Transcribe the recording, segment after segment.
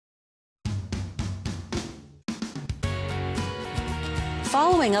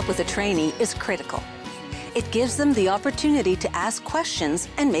Following up with a trainee is critical. It gives them the opportunity to ask questions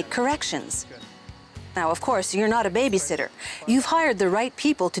and make corrections. Now, of course, you're not a babysitter. You've hired the right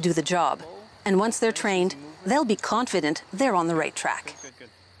people to do the job. And once they're trained, they'll be confident they're on the right track.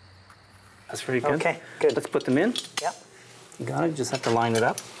 That's very good. Okay, good. Let's put them in. Yep. You got it. Just have to line it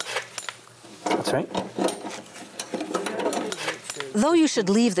up. That's right. Though you should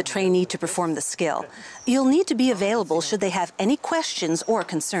leave the trainee to perform the skill, you'll need to be available should they have any questions or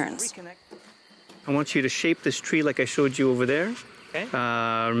concerns. I want you to shape this tree like I showed you over there. Okay.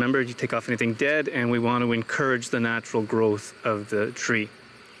 Remember, you take off anything dead, and we want to encourage the natural growth of the tree.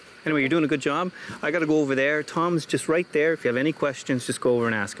 Anyway, you're doing a good job. I got to go over there. Tom's just right there. If you have any questions, just go over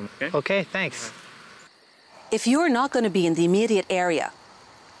and ask him, okay? Okay, thanks. If you're not going to be in the immediate area,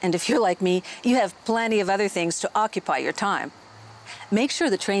 and if you're like me, you have plenty of other things to occupy your time, make sure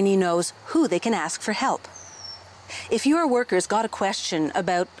the trainee knows who they can ask for help. If your worker's got a question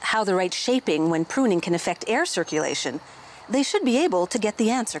about how the right shaping when pruning can affect air circulation, they should be able to get the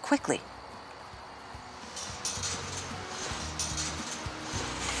answer quickly.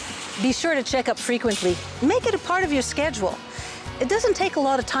 Be sure to check up frequently. Make it a part of your schedule. It doesn't take a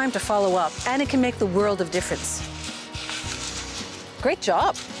lot of time to follow up, and it can make the world of difference. Great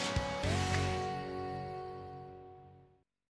job.